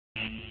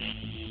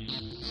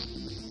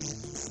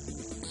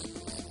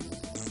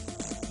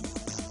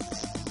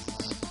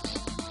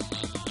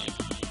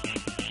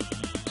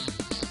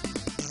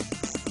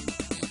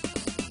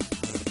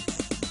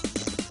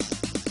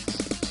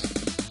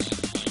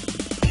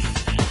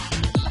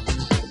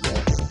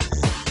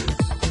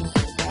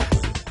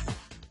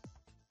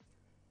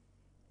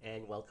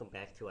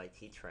to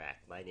IT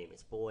Track. My name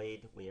is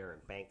Boyd. We are in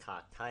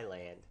Bangkok,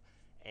 Thailand,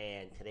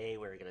 and today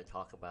we're going to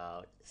talk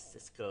about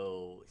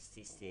Cisco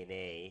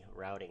CCNA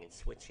Routing and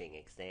Switching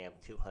Exam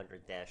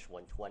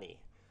 200-120.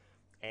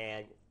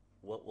 And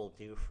what we'll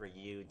do for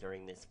you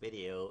during this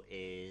video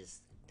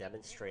is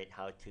demonstrate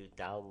how to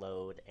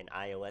download an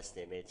iOS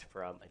image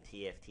from a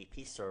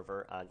TFTP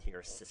server onto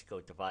your Cisco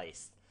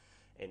device.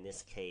 In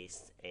this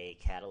case, a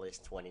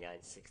Catalyst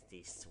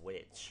 2960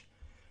 switch.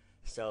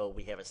 So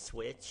we have a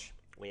switch.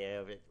 We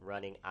have it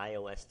running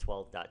iOS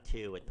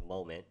 12.2 at the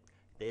moment.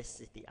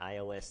 This is the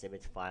iOS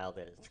image file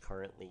that it's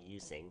currently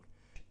using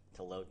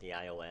to load the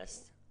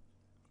iOS.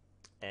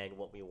 And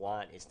what we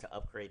want is to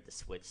upgrade the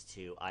switch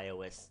to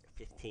iOS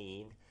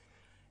 15,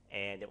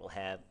 and it will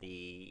have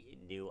the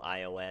new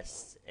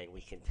iOS, and we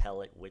can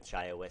tell it which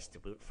iOS to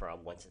boot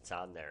from once it's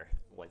on there,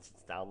 once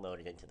it's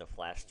downloaded into the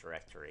flash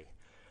directory.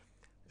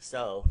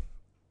 So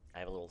I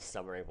have a little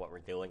summary of what we're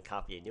doing.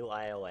 Copy a new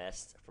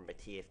iOS from a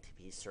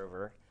TFTP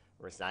server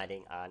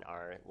residing on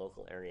our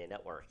local area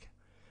network.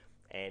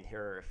 And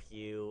here are a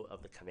few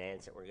of the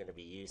commands that we're going to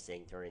be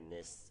using during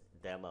this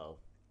demo.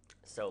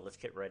 So let's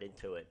get right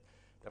into it.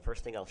 The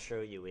first thing I'll show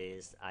you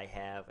is I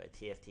have a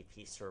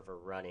TFTP server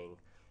running.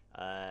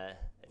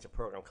 It's a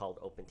program called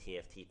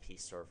OpenTFTP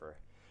Server.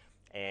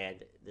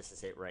 And this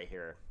is it right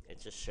here.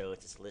 It just shows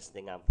it's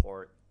listening on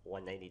port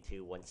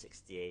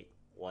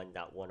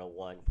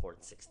 192.168.1.101,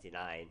 port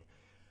 69.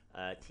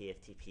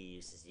 TFTP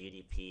uses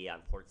UDP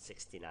on port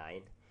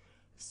 69.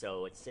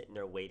 So it's sitting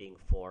there waiting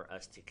for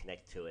us to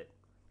connect to it.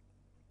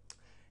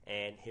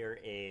 And here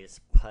is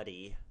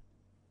PuTTY,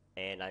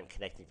 and I'm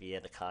connected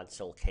via the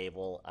console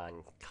cable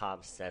on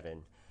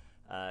COM7.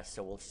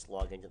 So we'll just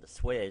log into the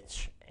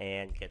switch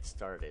and get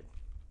started.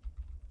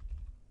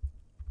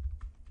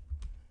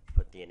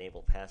 Put the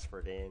enable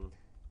password in.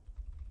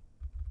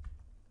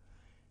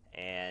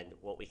 And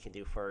what we can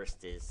do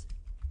first is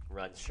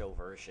run show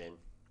version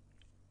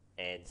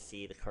and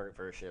see the current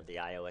version of the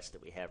iOS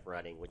that we have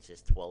running, which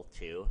is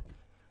 12.2.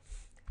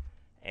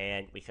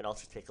 And we can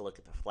also take a look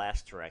at the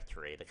flash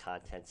directory, the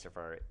contents of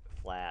our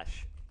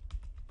flash.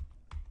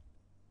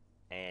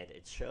 And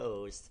it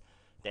shows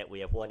that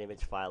we have one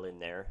image file in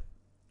there,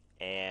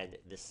 and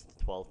this is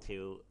the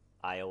 12.2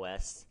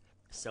 iOS.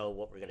 So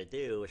what we're going to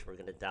do is we're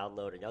going to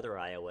download another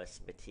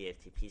iOS from a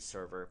TFTP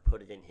server,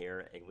 put it in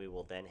here, and we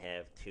will then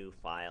have two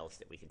files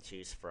that we can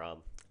choose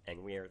from.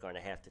 And we are going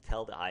to have to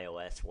tell the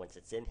iOS, once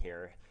it's in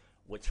here,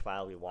 which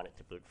file we want it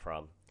to boot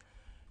from.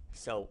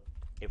 So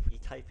if we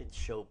type in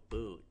show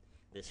boot,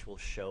 this will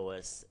show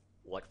us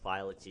what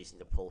file it's using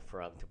to pull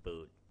from to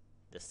boot.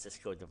 The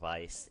Cisco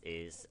device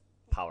is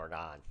powered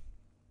on.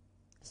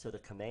 So the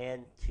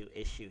command to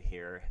issue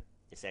here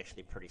is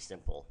actually pretty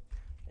simple.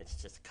 It's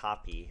just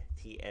copy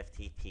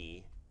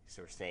TFTP,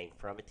 so we're saying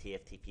from a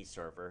TFTP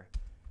server,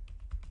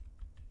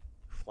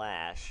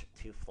 flash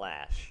to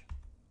flash.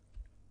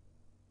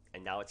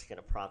 And now it's going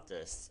to prompt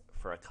us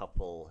for a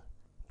couple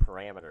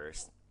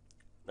parameters.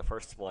 The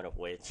first one of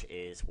which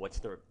is what's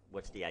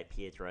the IP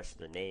address or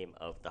the name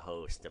of the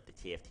host of the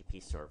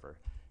TFTP server.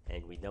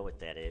 And we know what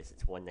that is.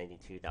 It's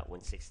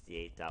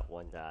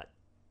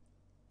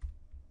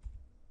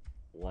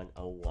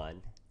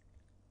 192.168.1.101.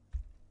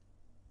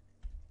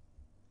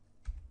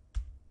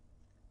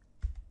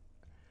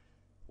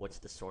 What's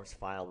the source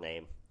file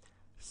name?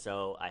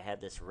 So I had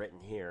this written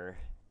here.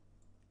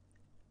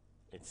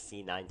 It's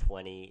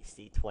C920,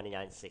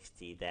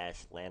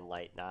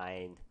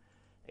 C2960-landlight9,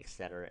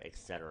 etc.,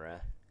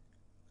 etc.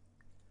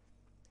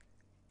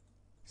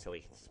 So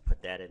we can just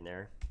put that in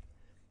there.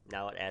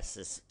 Now it asks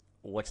us,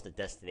 what's the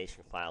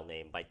destination file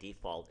name? By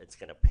default, it's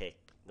going to pick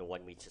the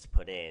one we just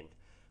put in.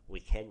 We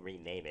can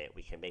rename it.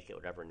 We can make it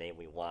whatever name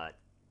we want,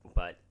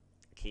 but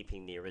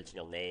keeping the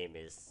original name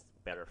is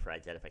better for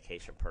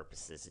identification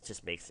purposes. It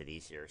just makes it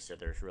easier, so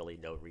there's really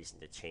no reason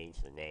to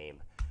change the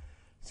name.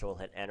 So we'll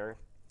hit enter.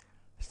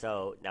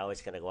 So now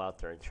he's going to go out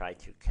there and try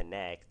to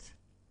connect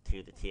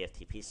to the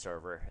TFTP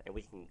server, and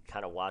we can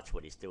kind of watch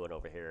what he's doing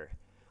over here.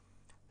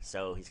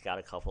 So he's got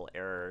a couple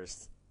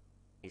errors.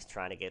 He's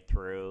trying to get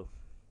through,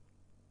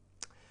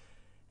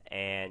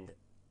 and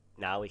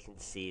now we can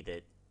see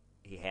that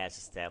he has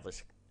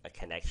established a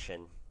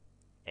connection,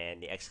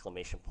 and the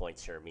exclamation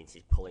points here means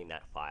he's pulling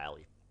that file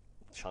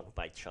chunk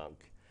by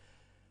chunk.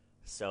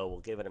 So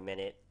we'll give it a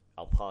minute.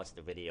 I'll pause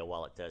the video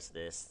while it does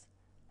this,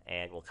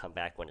 and we'll come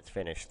back when it's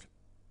finished.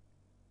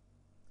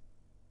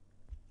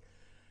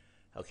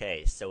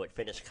 Okay, so it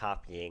finished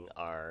copying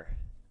our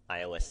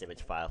iOS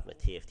image file from the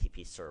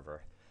TFTP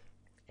server.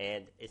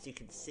 And as you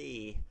can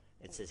see,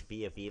 it says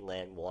via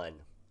VLAN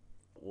 1.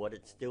 What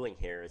it's doing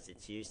here is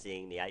it's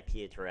using the IP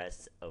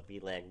address of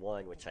VLAN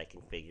 1, which I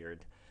configured,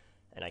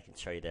 and I can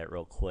show you that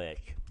real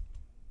quick.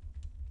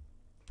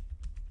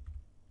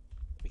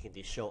 We can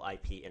do show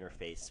IP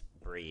interface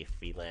brief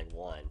VLAN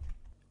 1,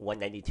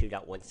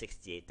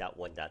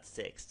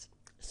 192.168.1.6.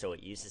 So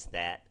it uses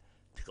that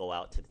to go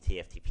out to the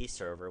TFTP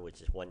server,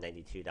 which is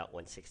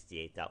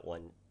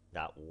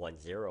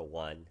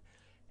 192.168.1.101,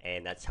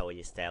 and that's how he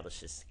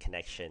establishes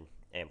connection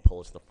and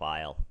pulls the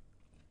file.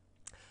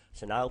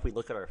 So now if we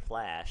look at our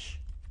flash,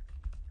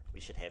 we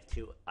should have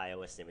 2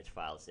 iOS image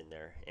files in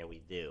there, and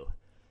we do.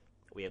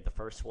 We have the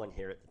first one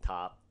here at the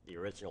top, the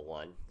original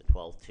one, the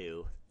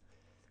 12.2,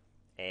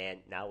 and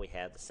now we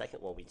have the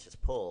second one we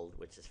just pulled,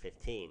 which is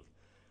 15.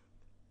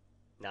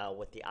 Now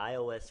what the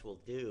iOS will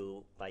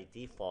do by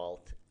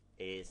default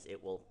is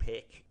it will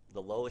pick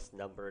the lowest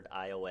numbered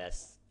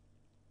iOS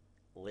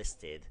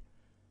listed,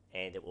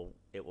 and it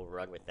will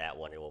run with that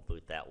one. It will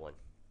boot that one.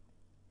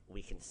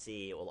 We can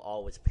see it will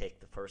always pick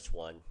the first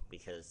one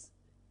because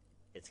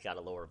it's got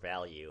a lower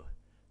value.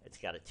 It's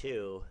got a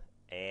 2,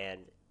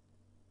 and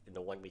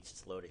the one we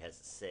just loaded has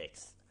a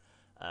 6.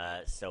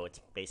 So it's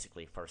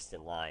basically first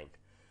in line.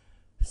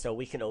 So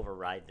we can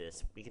override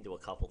this. We can do a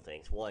couple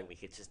things. One, we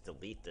could just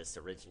delete this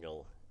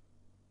original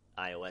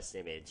iOS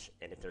image,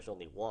 and if there's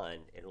only one,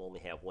 it'll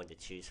only have one to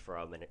choose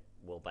from, and it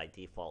will by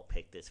default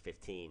pick this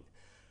 15.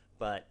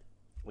 But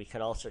we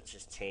can also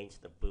just change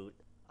the boot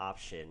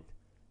option,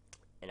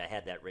 and I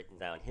had that written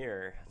down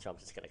here, so I'm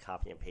just going to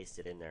copy and paste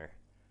it in there.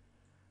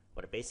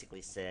 What it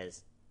basically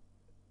says,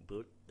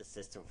 boot the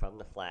system from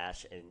the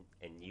flash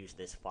and use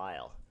this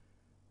file.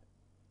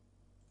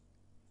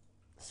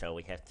 So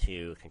we have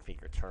to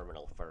configure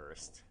terminal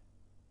first.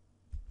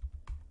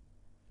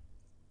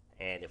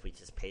 And if we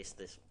just paste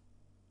this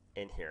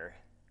in here,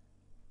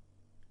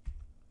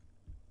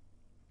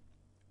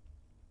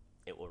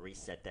 it will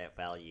reset that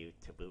value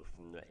to boot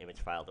from the image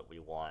file that we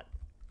want.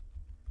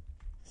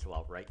 So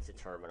I'll write to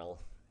terminal.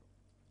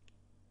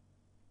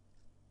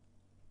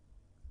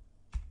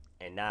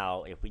 And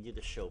now if we do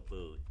the show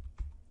boot,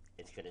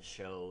 it's going to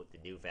show the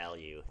new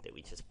value that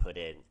we just put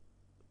in.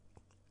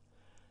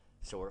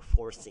 So we're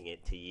forcing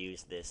it to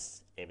use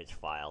this image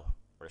file.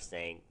 We're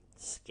saying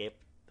skip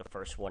the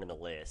first one in the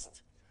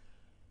list.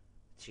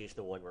 Choose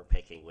the one we're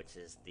picking, which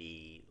is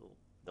the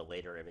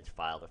later image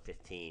file, the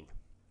 15.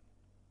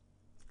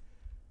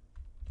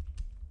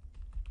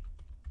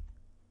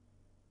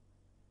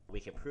 We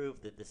can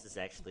prove that this is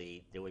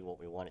actually doing what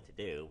we want it to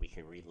do. We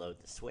can reload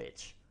the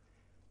switch.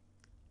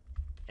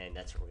 And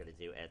that's what we're going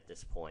to do at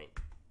this point.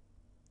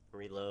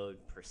 Reload,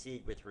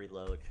 proceed with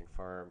reload,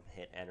 confirm,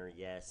 hit enter,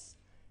 yes.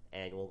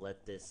 And we'll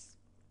let this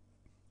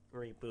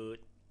reboot,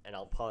 and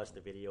I'll pause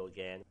the video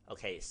again.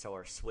 Okay, so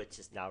our switch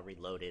is now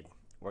reloaded.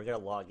 We're going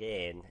to log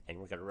in, and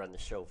we're going to run the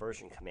show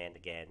version command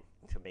again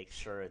to make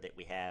sure that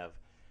we have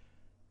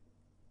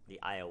the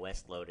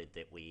iOS loaded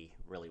that we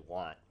really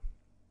want.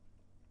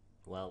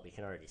 Well, we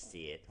can already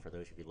see it. For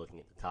those of you looking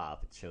at the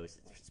top, it shows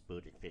it's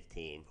booted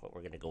 15, but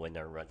we're going to go in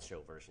there and run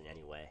show version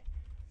anyway.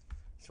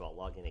 So I'll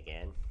log in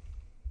again.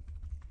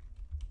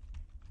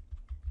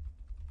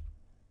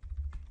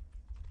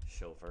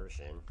 Show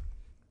version.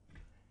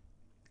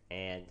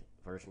 And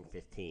version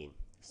 15.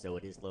 So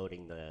it is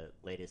loading the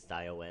latest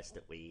iOS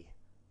that we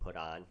put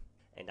on.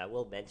 And I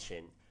will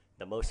mention,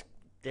 the most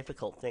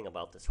difficult thing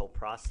about this whole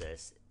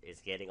process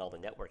is getting all the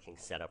networking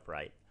set up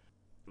right.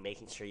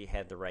 Making sure you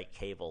have the right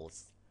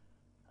cables.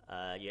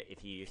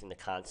 If you're using the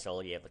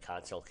console, you have the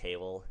console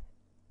cable,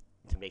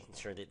 to making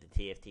sure that the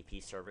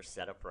TFTP server is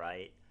set up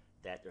right,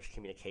 that there's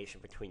communication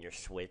between your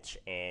switch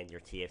and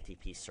your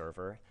TFTP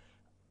server.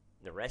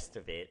 The rest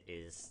of it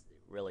is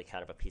really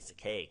kind of a piece of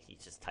cake. You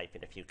just type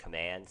in a few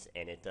commands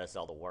and it does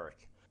all the work.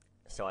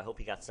 So I hope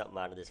you got something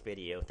out of this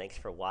video. Thanks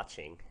for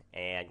watching,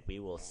 and we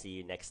will see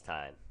you next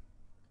time.